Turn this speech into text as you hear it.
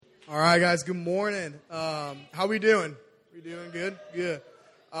All right, guys, good morning. How we doing? We doing good? Good.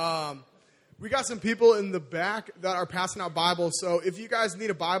 We got some people in the back that are passing out Bibles. So if you guys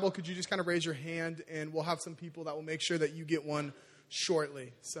need a Bible, could you just kind of raise your hand, and we'll have some people that will make sure that you get one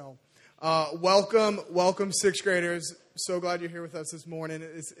shortly. So welcome, sixth graders. So glad you're here with us this morning.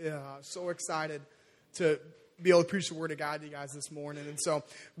 It's so excited to be able to preach the Word of God to you guys this morning. And so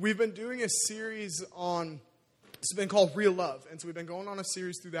we've been doing a series on... It's been called Real Love. And so we've been going on a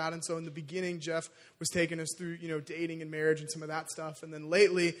series through that. And so in the beginning, Jeff was taking us through, dating and marriage and some of that stuff. And then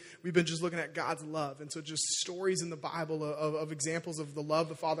lately, we've been just looking at God's love. And so just stories in the Bible of examples of the love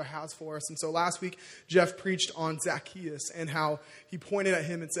the Father has for us. And so last week, Jeff preached on Zacchaeus and how he pointed at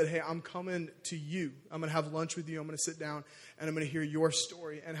him and said, hey, I'm coming to you. I'm going to have lunch with you. I'm going to sit down and I'm going to hear your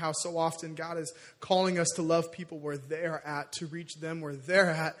story. And how so often God is calling us to love people where they're at, to reach them where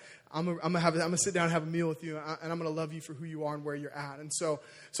they're at. I'm gonna sit down and have a meal with you, and I'm gonna love you for who you are and where you're at. And so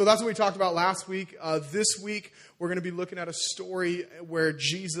that's what we talked about last week. This week we're gonna be looking at a story where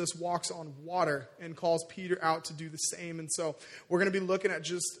Jesus walks on water and calls Peter out to do the same. And so we're gonna be looking at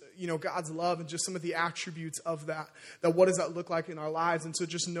just God's love and just some of the attributes of that. That what does that look like in our lives? And so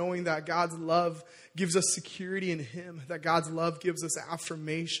just knowing that God's love gives us security in Him, that God's love gives us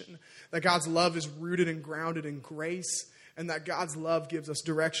affirmation, that God's love is rooted and grounded in grace. And that God's love gives us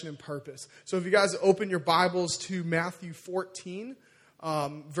direction and purpose. So if you guys open your Bibles to Matthew 14,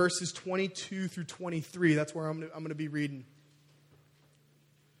 verses 22 through 23, that's where I'm going to be reading.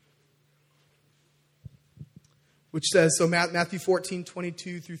 Which says, so Matthew 14,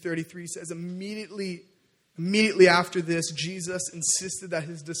 22 through 33 says, Immediately after this, Jesus insisted that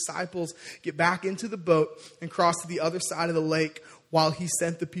his disciples get back into the boat and cross to the other side of the lake while he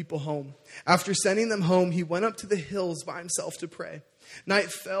sent the people home. After sending them home, he went up to the hills by himself to pray.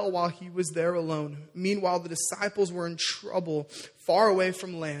 Night fell while he was there alone. Meanwhile, the disciples were in trouble far away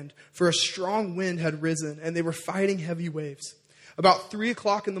from land, for a strong wind had risen, and they were fighting heavy waves. About 3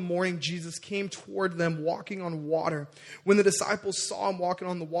 o'clock in the morning, Jesus came toward them walking on water. When the disciples saw him walking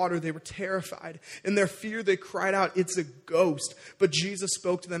on the water, they were terrified. In their fear, they cried out, "It's a ghost." But Jesus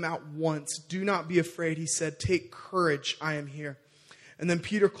spoke to them at once. "Do not be afraid," he said. "Take courage, I am here." And then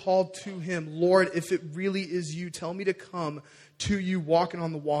Peter called to him, "Lord, if it really is you, tell me to come to you walking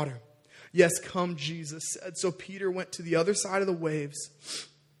on the water." "Yes, come," Jesus said. So Peter went to the other side of the waves.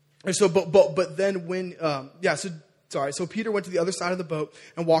 So Peter went to the other side of the boat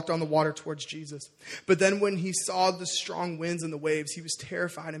and walked on the water towards Jesus. But then when he saw the strong winds and the waves, he was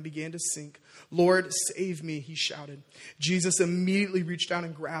terrified and began to sink. "Lord, save me," he shouted. Jesus immediately reached down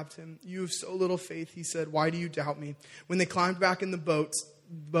and grabbed him. "You have so little faith," he said. "Why do you doubt me?" When they climbed back in the boat,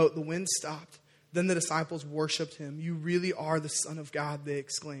 the wind stopped. Then the disciples worshipped him. "You really are the Son of God," they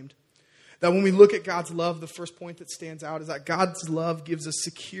exclaimed. That when we look at God's love, the first point that stands out is that God's love gives us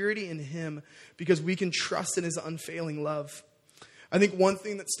security in Him because we can trust in His unfailing love. I think one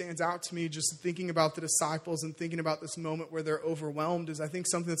thing that stands out to me just thinking about the disciples and thinking about this moment where they're overwhelmed is I think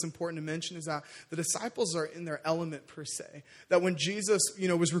something that's important to mention is that the disciples are in their element per se. That when Jesus,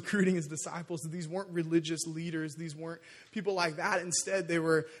 was recruiting his disciples, these weren't religious leaders. These weren't people like that. Instead, they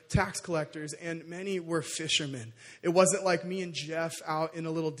were tax collectors and many were fishermen. It wasn't like me and Jeff out in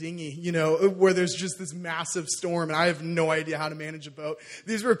a little dinghy, where there's just this massive storm and I have no idea how to manage a boat.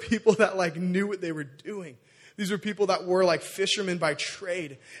 These were people that knew what they were doing. These were people that were like fishermen by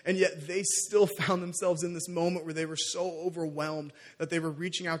trade, and yet they still found themselves in this moment where they were so overwhelmed that they were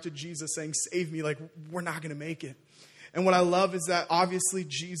reaching out to Jesus saying, "Save me, we're not going to make it." And what I love is that obviously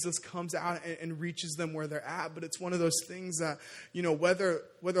Jesus comes out and reaches them where they're at, but it's one of those things that, whether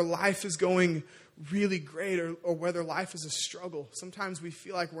life is going really great or whether life is a struggle, sometimes we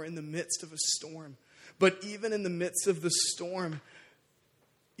feel like we're in the midst of a storm. But even in the midst of the storm,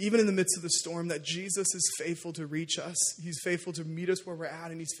 that Jesus is faithful to reach us. He's faithful to meet us where we're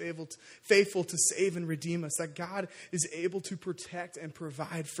at, and He's faithful to save and redeem us. That God is able to protect and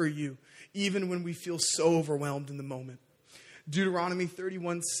provide for you, even when we feel so overwhelmed in the moment. Deuteronomy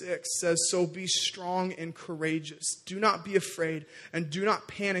 31:6 says, "So be strong and courageous. Do not be afraid and do not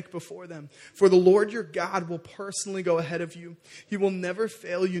panic before them. For the Lord your God will personally go ahead of you. He will never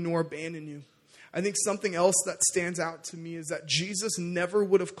fail you nor abandon you." I think something else that stands out to me is that Jesus never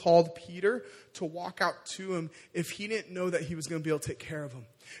would have called Peter to walk out to him if he didn't know that he was going to be able to take care of him.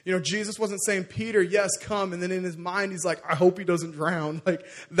 Jesus wasn't saying, "Peter, yes, come." And then in his mind, he's like, "I hope he doesn't drown."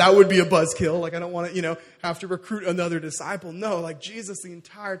 That would be a buzzkill. I don't want to, have to recruit another disciple. No, Jesus the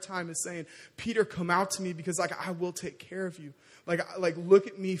entire time is saying, "Peter, come out to me because I will take care of you. Look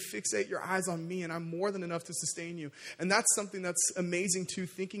at me, fixate your eyes on me, and I'm more than enough to sustain you." And that's something that's amazing too,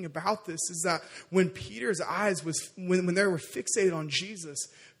 thinking about this, is that when Peter's eyes when they were fixated on Jesus,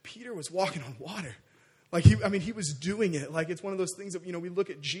 Peter was walking on water. He was doing it. Like, it's one of those things that, we look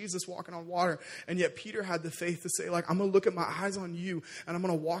at Jesus walking on water, and yet Peter had the faith to say, like, I'm going to look at my eyes on you, and I'm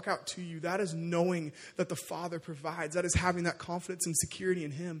going to walk out to you. That is knowing that the Father provides. That is having that confidence and security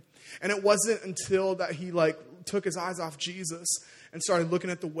in him. And it wasn't until that he, took his eyes off Jesus and started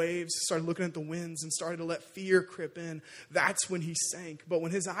looking at the waves, started looking at the winds, and started to let fear creep in. That's when he sank. But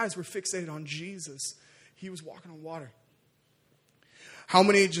when his eyes were fixated on Jesus, he was walking on water. How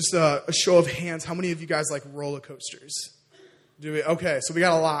many, just a show of hands, how many of you guys like roller coasters? Do we? Okay, so we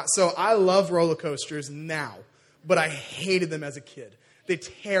got a lot. So I love roller coasters now, but I hated them as a kid. They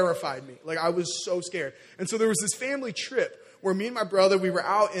terrified me. Like, I was so scared. And so there was this family trip where me and my brother, we were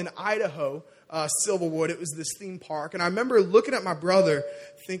out in Idaho, Silverwood. It was this theme park. And I remember looking at my brother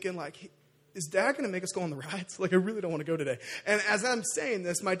thinking, like, is Dad going to make us go on the rides? Like, I really don't want to go today. And as I'm saying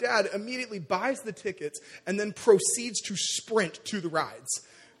this, my dad immediately buys the tickets and then proceeds to sprint to the rides.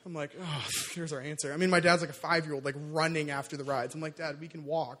 I'm like, oh, here's our answer. I mean, my dad's like a 5-year-old, like, running after the rides. I'm like, Dad, we can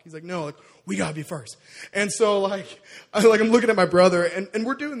walk. He's like, no, like, we got to be first. And so, I'm looking at my brother, and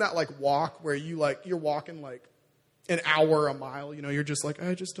we're doing that, walk where you're walking, an hour, a mile, you're just like,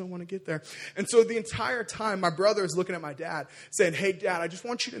 I just don't want to get there. And so the entire time, my brother is looking at my dad saying, hey, Dad, I just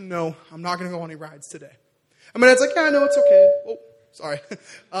want you to know I'm not going to go on any rides today. And my dad's like, yeah, I know, it's okay. Oh, sorry.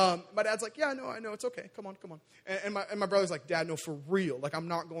 My dad's like, yeah, no, I know, it's okay. Come on. And my brother's like, Dad, no, for real. Like, I'm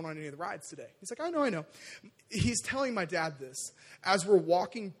not going on any of the rides today. He's like, I know. He's telling my dad this as we're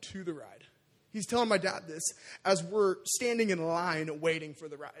walking to the ride. He's telling my dad this as we're standing in line waiting for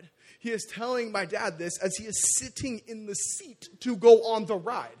the ride. He is telling my dad this as he is sitting in the seat to go on the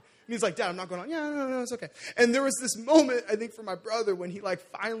ride. And he's like, Dad, I'm not going on. Yeah, no, it's okay. And there was this moment, I think, for my brother when he,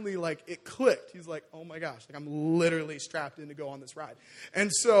 finally, it clicked. He's like, oh, my gosh, I'm literally strapped in to go on this ride. And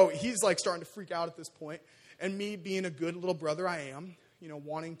so he's, starting to freak out at this point. And me being a good little brother I am,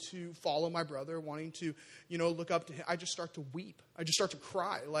 wanting to follow my brother, wanting to, look up to him, I just start to weep. I just start to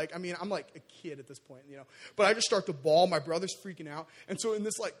cry. I'm like a kid at this point, But I just start to bawl. My brother's freaking out. And so in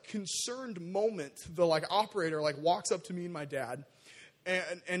this, concerned moment, the, operator, walks up to me and my dad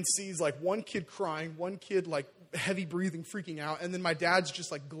and sees, one kid crying, one kid, heavy breathing, freaking out. And then my dad's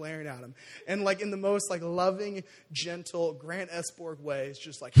just, glaring at him. And, in the most, loving, gentle, Grant Esborg way, it's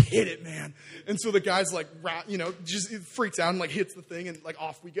just, hit it, man. And so the guy's, just freaks out and, hits the thing and,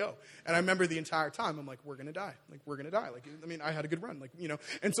 off we go. And I remember the entire time, I'm like, we're going to die. We're going to die. I had a good run.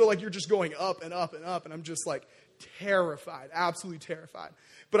 And so, you're just going up and up and up. And I'm just, terrified, absolutely terrified.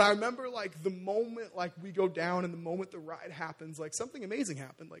 But I remember, the moment, we go down and the moment the ride happens, something amazing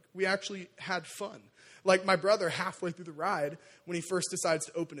happened. We actually had fun. My brother, halfway through the ride, when he first decides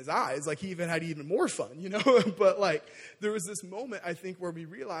to open his eyes, he even had even more fun, But, there was this moment, I think, where we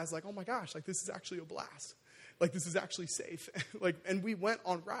realized, oh, my gosh, this is actually a blast. This is actually safe. And we went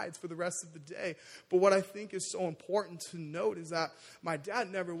on rides for the rest of the day. But what I think is so important to note is that my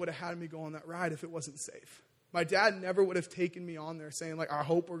dad never would have had me go on that ride if it wasn't safe. My dad never would have taken me on there saying, I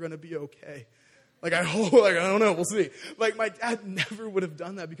hope we're going to be okay. I hope, I don't know, we'll see. My dad never would have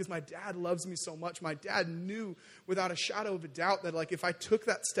done that because my dad loves me so much. My dad knew without a shadow of a doubt that, if I took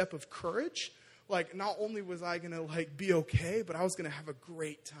that step of courage, not only was I going to, be okay, but I was going to have a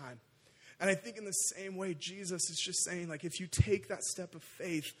great time. And I think in the same way, Jesus is just saying, if you take that step of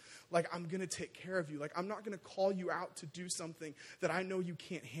faith, I'm going to take care of you. I'm not going to call you out to do something that I know you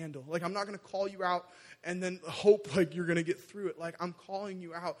can't handle. I'm not going to call you out and then hope, you're going to get through it. I'm calling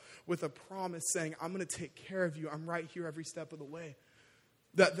you out with a promise saying, I'm going to take care of you. I'm right here every step of the way.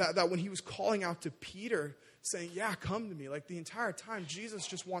 That when he was calling out to Peter, saying, yeah, come to me. The entire time, Jesus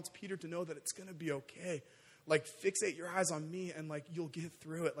just wants Peter to know that it's going to be okay. Fixate your eyes on me and, you'll get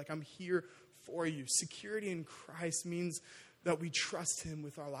through it. I'm here for you. Security in Christ means that we trust him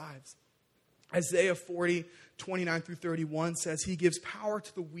with our lives. Isaiah 40, 29 through 31 says, he gives power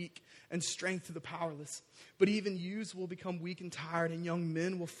to the weak and strength to the powerless. But even youths will become weak and tired, and young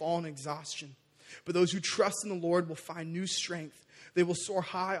men will fall in exhaustion. But those who trust in the Lord will find new strength. They will soar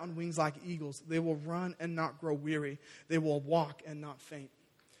high on wings like eagles. They will run and not grow weary. They will walk and not faint.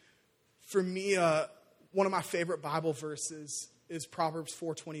 For me, one of my favorite Bible verses is Proverbs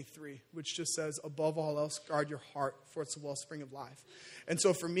 4:23, which just says, above all else, guard your heart, for it's the wellspring of life. And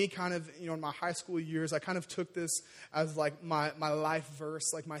so for me, kind of, in my high school years, I kind of took this as my life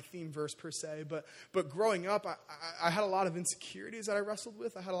verse, my theme verse per se. But growing up, I had a lot of insecurities that I wrestled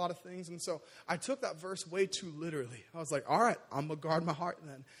with. I had a lot of things. And so I took that verse way too literally. I was like, all right, I'm going to guard my heart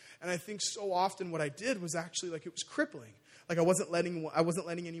then. And I think so often what I did was actually it was crippling. I wasn't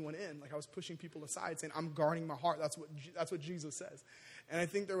letting anyone in. I was pushing people aside, saying, I'm guarding my heart. That's what Jesus says. And I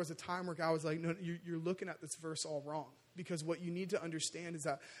think there was a time where God was like, no, you're looking at this verse all wrong. Because what you need to understand is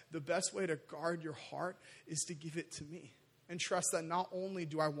that the best way to guard your heart is to give it to me. And trust that not only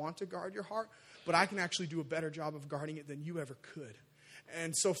do I want to guard your heart, but I can actually do a better job of guarding it than you ever could.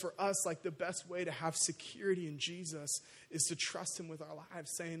 And so for us, like the best way to have security in Jesus is to trust him with our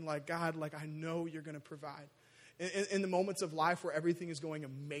lives, saying like, God, like I know you're going to provide. In the moments of life where everything is going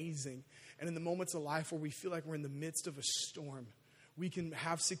amazing, and in the moments of life where we feel like we're in the midst of a storm, we can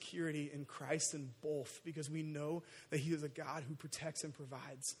have security in Christ in both, because we know that he is a God who protects and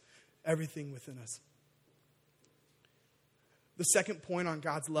provides everything within us. The second point on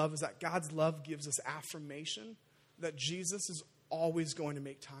God's love is that God's love gives us affirmation that Jesus is always going to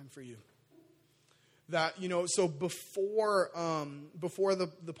make time for you. That, so before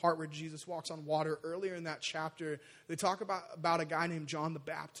the part where Jesus walks on water, earlier in that chapter, they talk about a guy named John the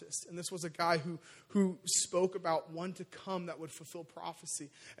Baptist. And this was a guy who spoke about one to come that would fulfill prophecy.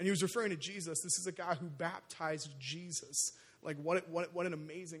 And he was referring to Jesus. This is a guy who baptized Jesus. Like, what an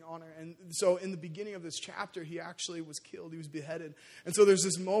amazing honor. And so in the beginning of this chapter, he actually was killed. He was beheaded. And so there's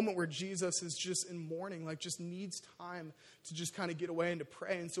this moment where Jesus is just in mourning, like just needs time to just kind of get away and to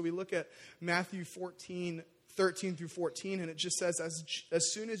pray. And so we look at Matthew 14, 13 through 14, and it just says,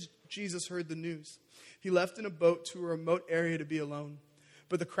 as soon as Jesus heard the news, he left in a boat to a remote area to be alone.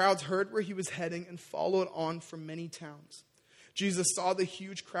 But the crowds heard where he was heading and followed on from many towns. Jesus saw the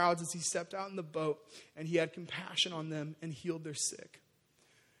huge crowds as he stepped out in the boat, and he had compassion on them and healed their sick.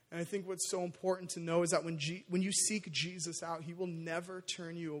 And I think what's so important to know is that when you seek Jesus out, he will never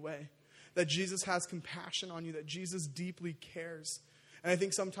turn you away. That Jesus has compassion on you, that Jesus deeply cares. And I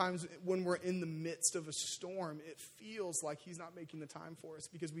think sometimes when we're in the midst of a storm, it feels like he's not making the time for us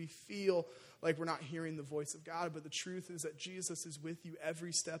because we feel like we're not hearing the voice of God. But the truth is that Jesus is with you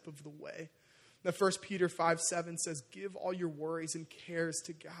every step of the way. That 1 Peter 5:7 says, give all your worries and cares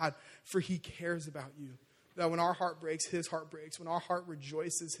to God, for he cares about you. That when our heart breaks, his heart breaks. When our heart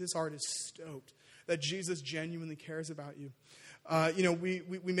rejoices, his heart is stoked. That Jesus genuinely cares about you.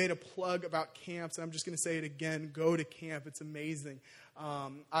 We made a plug about camps, and I'm just going to say it again. Go to camp. It's amazing.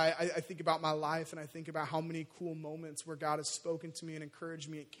 I think about my life, and I think about how many cool moments where God has spoken to me and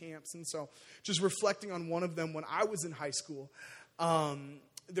encouraged me at camps. And so just reflecting on one of them when I was in high school,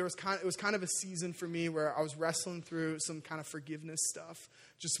 it was kind of a season for me where I was wrestling through some kind of forgiveness stuff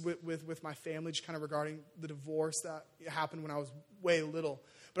just with my family, just kind of regarding the divorce that happened when I was way little.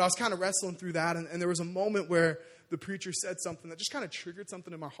 But I was kind of wrestling through that, and there was a moment where the preacher said something that just kind of triggered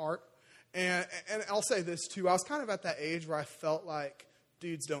something in my heart. And I'll say this too, I was kind of at that age where I felt like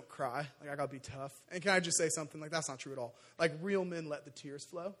dudes don't cry. Like, I gotta be tough. And can I just say something? Like, that's not true at all. Like, real men let the tears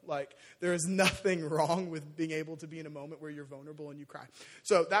flow. Like, there is nothing wrong with being able to be in a moment where you're vulnerable and you cry.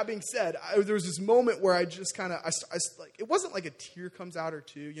 So that being said, there was this moment where I just kind of, like, it wasn't like a tear comes out or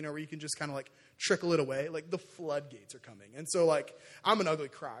two, where you can just kind of like trickle it away. Like, the floodgates are coming. And so, like, I'm an ugly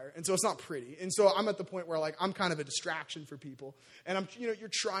crier. And so it's not pretty. And so I'm at the point where, like, I'm kind of a distraction for people. And I'm, you're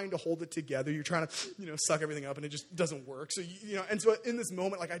trying to hold it together. You're trying to, suck everything up, and it just doesn't work. So, and so in this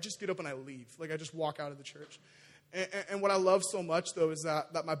moment, like, I just get up and I leave. Like, I just walk out of the church. And what I love so much, though, is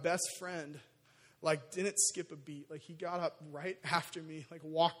that my best friend, like, didn't skip a beat. Like, he got up right after me, like,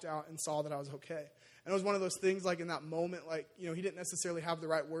 walked out and saw that I was okay. And it was one of those things, like, in that moment, like, he didn't necessarily have the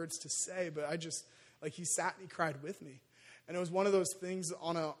right words to say, but I just, like, he sat and he cried with me. And it was one of those things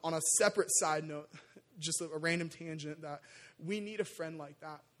on a separate side note, just a random tangent, that we need a friend like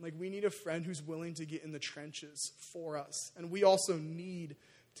that. Like, we need a friend who's willing to get in the trenches for us. And we also need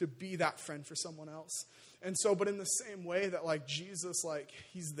to be that friend for someone else. And so, but in the same way that, like, Jesus, like,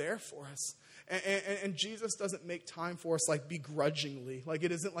 he's there for us. And Jesus doesn't make time for us, like, begrudgingly. Like,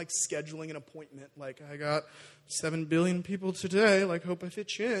 it isn't like scheduling an appointment. Like, I got 7 billion people today. Like, hope I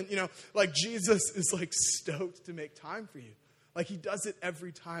fit you in. Like, Jesus is, like, stoked to make time for you. Like, he does it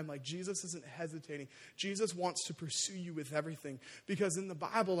every time. Like, Jesus isn't hesitating. Jesus wants to pursue you with everything. Because in the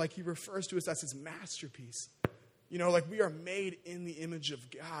Bible, like, he refers to us as his masterpiece. Like, we are made in the image of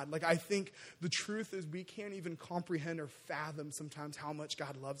God. Like, I think the truth is we can't even comprehend or fathom sometimes how much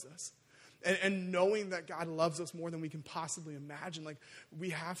God loves us. And knowing that God loves us more than we can possibly imagine, like,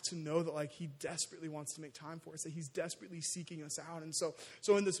 we have to know that, like, he desperately wants to make time for us, that he's desperately seeking us out. And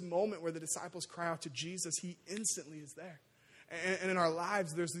so in this moment where the disciples cry out to Jesus, he instantly is there. And in our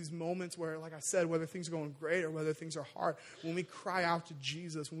lives, there's these moments where, like I said, whether things are going great or whether things are hard, when we cry out to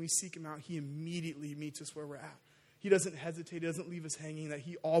Jesus, when we seek him out, he immediately meets us where we're at. He doesn't hesitate. He doesn't leave us hanging, that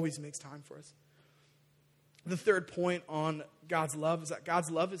he always makes time for us. The third point on God's love is that God's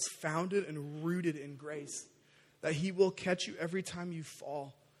love is founded and rooted in grace. That he will catch you every time you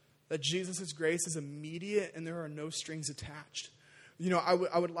fall. That Jesus' grace is immediate and there are no strings attached. I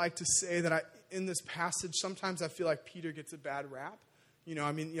would like to say that in this passage, sometimes I feel like Peter gets a bad rap.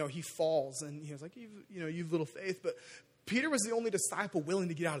 He falls and he was like, you've little faith. But Peter was the only disciple willing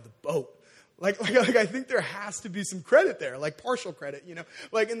to get out of the boat. Like I think there has to be some credit there, like partial credit,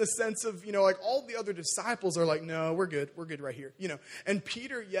 like in the sense of, like all the other disciples are like, no, we're good right here, And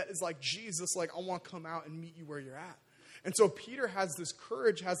Peter yet is like, Jesus, like, I want to come out and meet you where you're at. And so Peter has this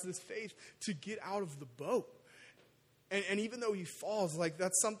courage, has this faith to get out of the boat. And even though he falls, like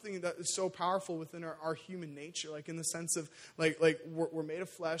that's something that is so powerful within our human nature, like in the sense of like we're made of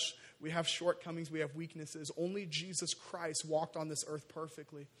flesh, we have shortcomings, we have weaknesses. Only Jesus Christ walked on this earth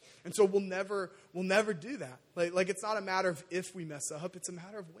perfectly, and so we'll never do that. Like it's not a matter of if we mess up; it's a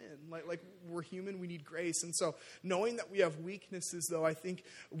matter of when. Like we're human, we need grace, and so knowing that we have weaknesses, though, I think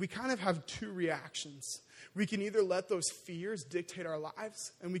we kind of have two reactions. We can either let those fears dictate our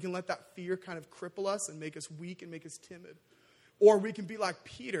lives, and we can let that fear kind of cripple us and make us weak and make us timid. Or we can be like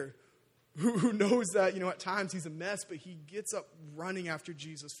Peter, who knows that, at times he's a mess, but he gets up running after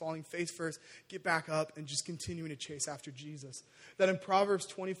Jesus, falling face first, get back up, and just continuing to chase after Jesus. That in Proverbs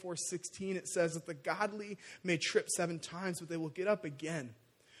 24:16, it says that the godly may trip 7 times, but they will get up again.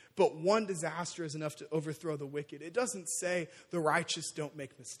 But one disaster is enough to overthrow the wicked. It doesn't say the righteous don't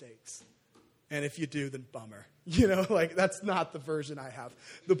make mistakes. And if you do, then bummer. That's not the version I have.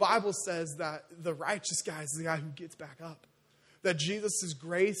 The Bible says that the righteous guy is the guy who gets back up. That Jesus'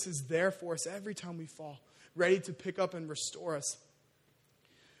 grace is there for us every time we fall, ready to pick up and restore us.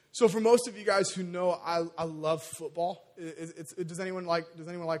 So for most of you guys who know, I love football. Does anyone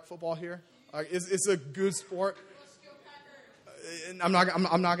like football here? It's a good sport. I'm not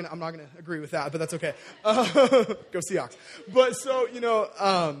gonna agree with that, but that's okay. Go Seahawks. But so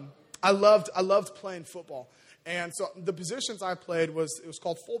I loved playing football. And so the positions I played it was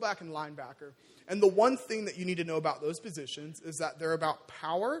called fullback and linebacker. And the one thing that you need to know about those positions is that they're about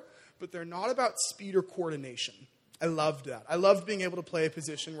power, but they're not about speed or coordination. I loved that. I loved being able to play a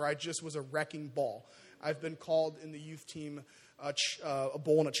position where I just was a wrecking ball. I've been called in the youth team a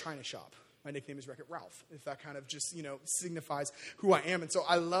bull in a china shop. My nickname is Wreck-It Ralph, if that kind of just, signifies who I am. And so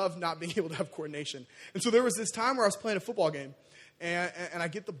I love not being able to have coordination. And so there was this time where I was playing a football game. And I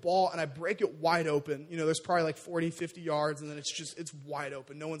get the ball, and I break it wide open. There's probably like 40, 50 yards, and then it's wide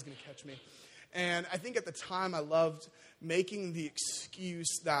open. No one's going to catch me. And I think at the time I loved making the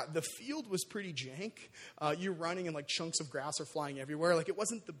excuse that the field was pretty jank. You're running and like chunks of grass are flying everywhere. Like it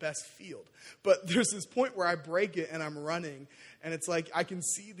wasn't the best field. But there's this point where I break it and I'm running, and it's like I can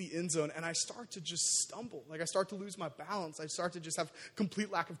see the end zone, and I start to just stumble. Like I start to lose my balance. I start to just have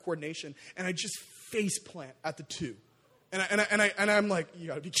complete lack of coordination, and I just face plant at the 2. And I'm like, you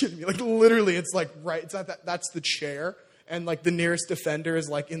gotta be kidding me. Like literally it's like right, it's not that, that's the chair. And like the nearest defender is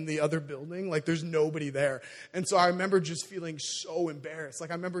like in the other building. Like there's nobody there. And so I remember just feeling so embarrassed. Like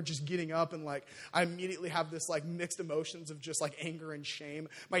I remember just getting up and like I immediately have this like mixed emotions of just like anger and shame.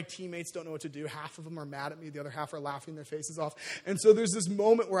 My teammates don't know what to do. Half of them are mad at me. The other half are laughing their faces off. And so there's this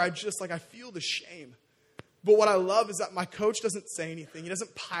moment where I just like, I feel the shame. But what I love is that my coach doesn't say anything. He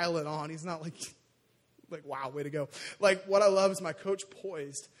doesn't pile it on. He's not like, wow, way to go. Like, what I love is my coach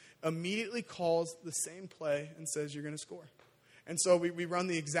poised, immediately calls the same play and says, you're going to score. And so we run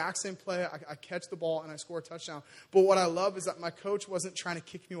the exact same play. I catch the ball and I score a touchdown. But what I love is that my coach wasn't trying to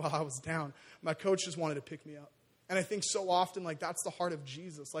kick me while I was down. My coach just wanted to pick me up. And I think so often, like, that's the heart of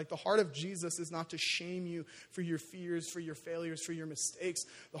Jesus. Like, the heart of Jesus is not to shame you for your fears, for your failures, for your mistakes.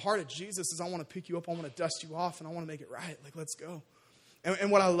 The heart of Jesus is I want to pick you up, I want to dust you off, and I want to make it right. Like, let's go.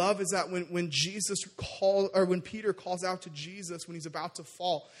 And what I love is that when Peter calls out to Jesus when he's about to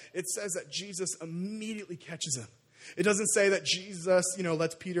fall, it says that Jesus immediately catches him. It doesn't say that Jesus,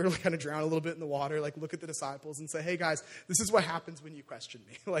 lets Peter kind of drown a little bit in the water, like look at the disciples and say, hey guys, this is what happens when you question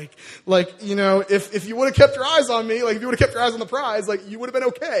me. If you would have kept your eyes on me, like if you would have kept your eyes on the prize, like you would have been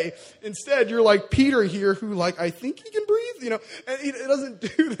okay. Instead, you're like Peter here who like, I think he can breathe, and it doesn't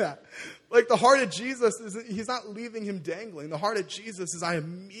do that. Like the heart of Jesus is, he's not leaving him dangling. The heart of Jesus is I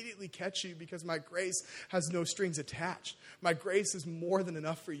immediately catch you because my grace has no strings attached. My grace is more than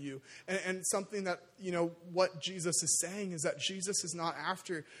enough for you. And something that, what Jesus is saying is that Jesus is not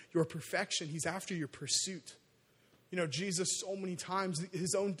after your perfection. He's after your pursuit. Jesus so many times,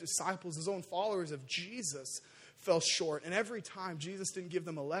 his own disciples, his own followers of Jesus fell short. And every time Jesus didn't give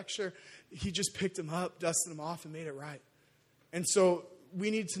them a lecture, he just picked them up, dusted them off, and made it right. And so we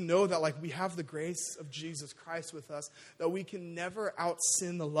need to know that we have the grace of Jesus Christ with us, that we can never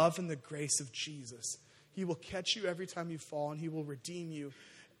out-sin the love and the grace of Jesus. He will catch you every time you fall, and he will redeem you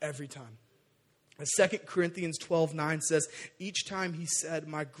every time. 2 Corinthians 12:9 says, each time he said,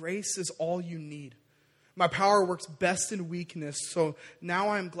 my grace is all you need. My power works best in weakness, so now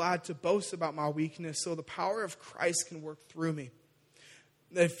I am glad to boast about my weakness, so the power of Christ can work through me.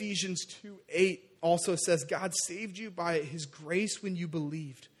 Ephesians 2:8 also says, God saved you by his grace when you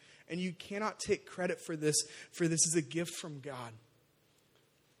believed, and you cannot take credit for this is a gift from God.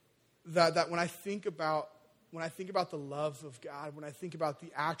 That when I think about the love of God, when I think about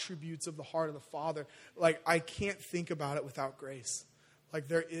the attributes of the heart of the Father, like I can't think about it without grace. Like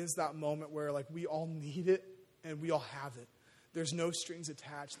there is that moment where like we all need it and we all have it. There's no strings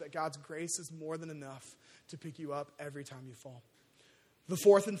attached. That God's grace is more than enough to pick you up every time you fall. The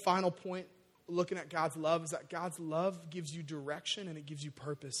fourth and final point, looking at God's love, is that God's love gives you direction and it gives you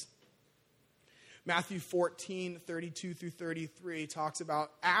purpose. Matthew 14:32 through 33 talks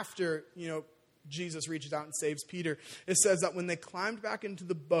about after, Jesus reaches out and saves Peter. It says that when they climbed back into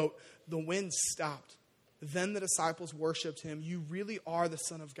the boat, the wind stopped. Then the disciples worshiped him. You really are the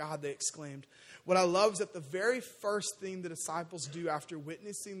Son of God, they exclaimed. What I love is that the very first thing the disciples do after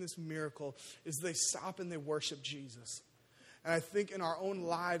witnessing this miracle is they stop and they worship Jesus. And I think in our own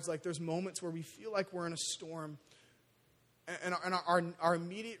lives, like there's moments where we feel like we're in a storm, and our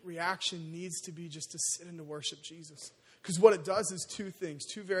immediate reaction needs to be just to sit and to worship Jesus. Because what it does is two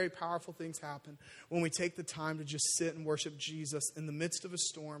very powerful things happen when we take the time to just sit and worship Jesus in the midst of a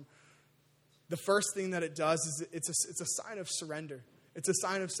storm. The first thing that it does is it's a sign of surrender. It's a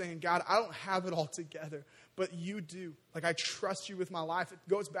sign of saying, God, I don't have it all together, but you do. Like, I trust you with my life. It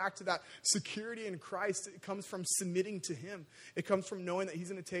goes back to that security in Christ. It comes from submitting to him. It comes from knowing that he's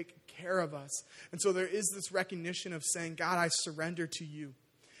going to take care of us. And so there is this recognition of saying, God, I surrender to you.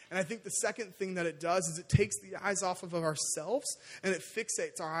 And I think the second thing that it does is it takes the eyes off of ourselves and it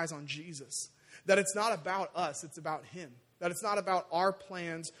fixates our eyes on Jesus. That it's not about us, it's about him. That it's not about our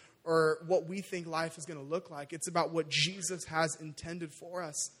plans or what we think life is going to look like. It's about what Jesus has intended for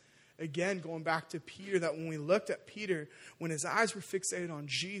us. Again, going back to Peter, that when we looked at Peter, when his eyes were fixated on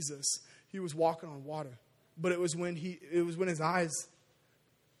Jesus, he was walking on water. But it was when his eyes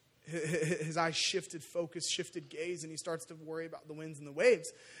shifted focus, shifted gaze, and he starts to worry about the winds and the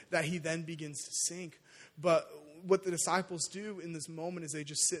waves, that he then begins to sink. But what the disciples do in this moment is they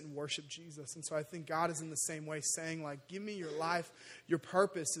just sit and worship Jesus. And so I think God is in the same way saying, like, give me your life. Your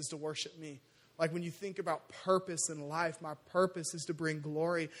purpose is to worship me. Like when you think about purpose in life, my purpose is to bring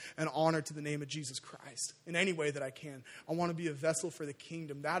glory and honor to the name of Jesus Christ in any way that I can. I want to be a vessel for the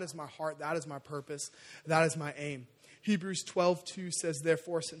kingdom. That is my heart. That is my purpose. That is my aim. Hebrews 12:2 says,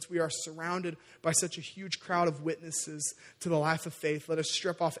 therefore, since we are surrounded by such a huge crowd of witnesses to the life of faith, let us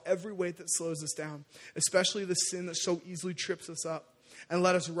strip off every weight that slows us down, especially the sin that so easily trips us up, and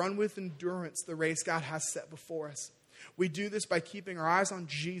let us run with endurance the race God has set before us. We do this by keeping our eyes on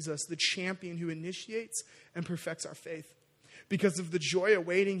Jesus, the champion who initiates and perfects our faith. Because of the joy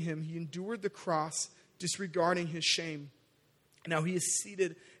awaiting him, he endured the cross, disregarding his shame. Now he is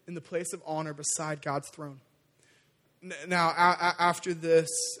seated in the place of honor beside God's throne. Now,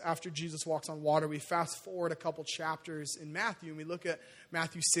 after Jesus walks on water, we fast forward a couple chapters in Matthew, and we look at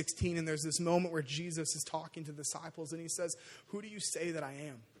Matthew 16, and there's this moment where Jesus is talking to the disciples, and he says, who do you say that I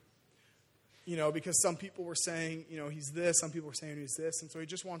am? Because some people were saying, he's this, some people were saying he's this, and so he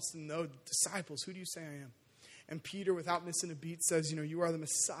just wants to know, disciples, who do you say I am? And Peter, without missing a beat, says, you are the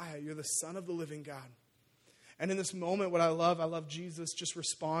Messiah, you're the Son of the living God. And in this moment, what I love Jesus just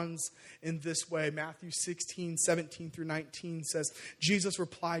responds in this way. Matthew 16:17 through 19 says, Jesus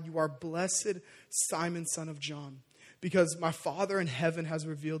replied, you are blessed, Simon, son of John, because my Father in heaven has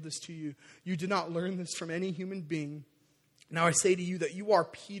revealed this to you. You did not learn this from any human being. Now I say to you that you are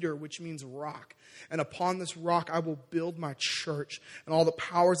Peter, which means rock. And upon this rock I will build my church, and all the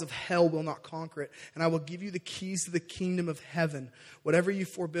powers of hell will not conquer it. And I will give you the keys to the kingdom of heaven. Whatever you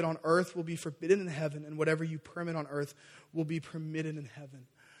forbid on earth will be forbidden in heaven, and whatever you permit on earth will be permitted in heaven.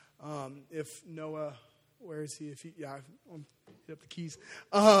 If Noah, where is he? I'll hit up the keys.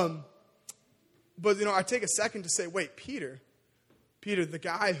 But I take a second to say, wait, Peter, the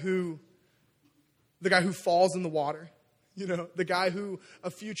guy who falls in the water. The guy who a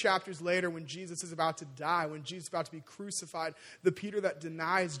few chapters later, when Jesus is about to die, when Jesus is about to be crucified, the Peter that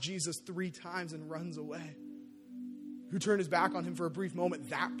denies Jesus 3 times and runs away, who turned his back on him for a brief moment,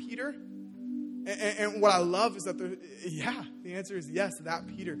 that Peter? And what I love is that the answer is yes, that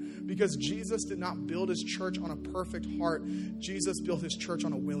Peter. Because Jesus did not build his church on a perfect heart. Jesus built his church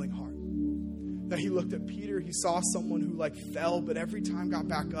on a willing heart. That he looked at Peter, he saw someone who fell, but every time got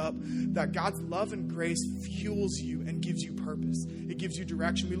back up. That God's love and grace fuels you and gives you purpose. It gives you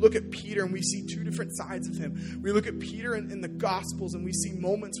direction. We look at Peter and we see 2 different sides of him. We look at Peter in the Gospels and we see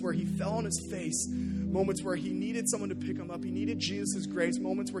moments where he fell on his face, moments where he needed someone to pick him up. He needed Jesus' grace,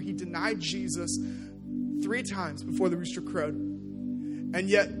 moments where he denied Jesus, 3 times before the rooster crowed. And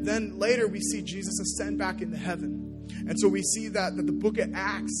yet then later we see Jesus ascend back into heaven. And so we see that the book of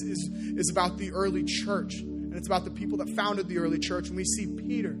Acts is about the early church. And it's about the people that founded the early church. And we see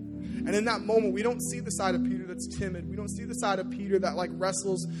Peter. And in that moment, we don't see the side of Peter that's timid. We don't see the side of Peter that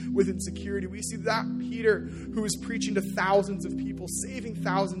wrestles with insecurity. We see that Peter who is preaching to thousands of people, saving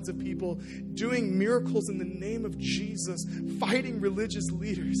thousands of people, doing miracles in the name of Jesus, fighting religious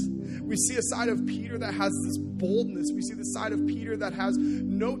leaders. We see a side of Peter that has this boldness. We see the side of Peter that has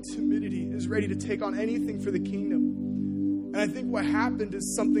no timidity, is ready to take on anything for the kingdom. And I think what happened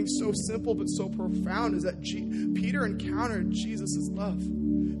is something so simple but so profound, is that Peter encountered Jesus' love.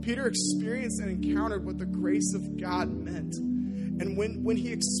 Peter experienced and encountered what the grace of God meant. And when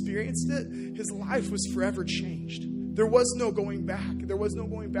he experienced it, his life was forever changed. There was no going back. There was no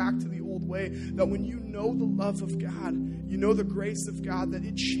going back to the old way. That when you know the love of God, you know the grace of God, that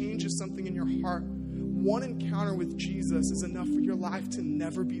it changes something in your heart. One encounter with Jesus is enough for your life to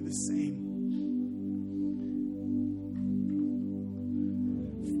never be the same.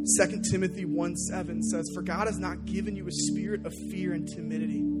 2 Timothy 1:7 says, "For God has not given you a spirit of fear and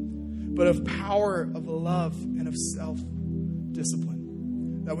timidity, but of power, of love, and of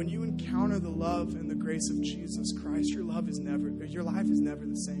self-discipline." That when you encounter the love and the grace of Jesus Christ, your life is never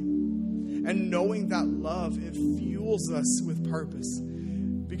the same. And knowing that love, it fuels us with purpose.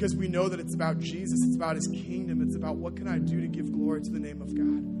 Because we know that it's about Jesus, it's about his kingdom, it's about what can I do to give glory to the name of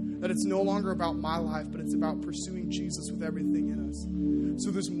God. That it's no longer about my life, but it's about pursuing Jesus with everything in us. So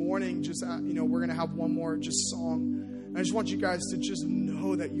this morning, we're going to have one more song. And I just want you guys to just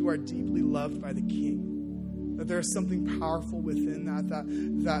know that you are deeply loved by the King. That there is something powerful within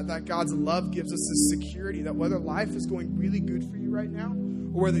that God's love gives us this security that whether life is going really good for you right now,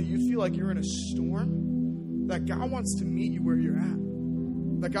 or whether you feel like you're in a storm, that God wants to meet you where you're at.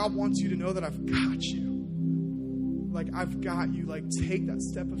 That God wants you to know that I've got you. I've got you. Take that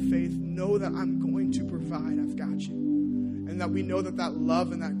step of faith. Know that I'm going to provide. I've got you. And that we know that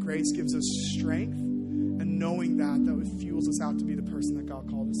love and that grace gives us strength. And knowing that it fuels us out to be the person that God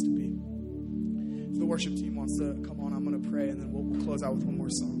called us to be. If the worship team wants to come on, I'm going to pray. And then we'll close out with one more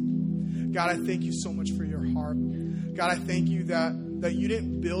song. God, I thank you so much for your heart. God, I thank you that you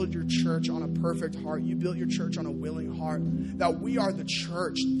didn't build your church on a perfect heart. You built your church on a willing heart. That we are the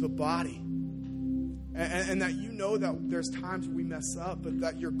church, the body. And that you know that there's times we mess up, but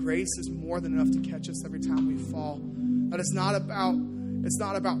that your grace is more than enough to catch us every time we fall. That it's not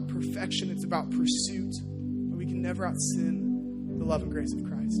about perfection, it's about pursuit. And we can never out-sin the love and grace of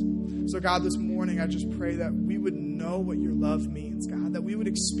Christ. So God, this morning I just pray that we would know what your love means, God. That we would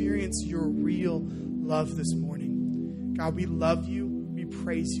experience your real love this morning. God, we love you, we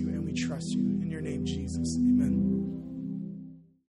praise you, and we trust you. In your name, Jesus. Amen.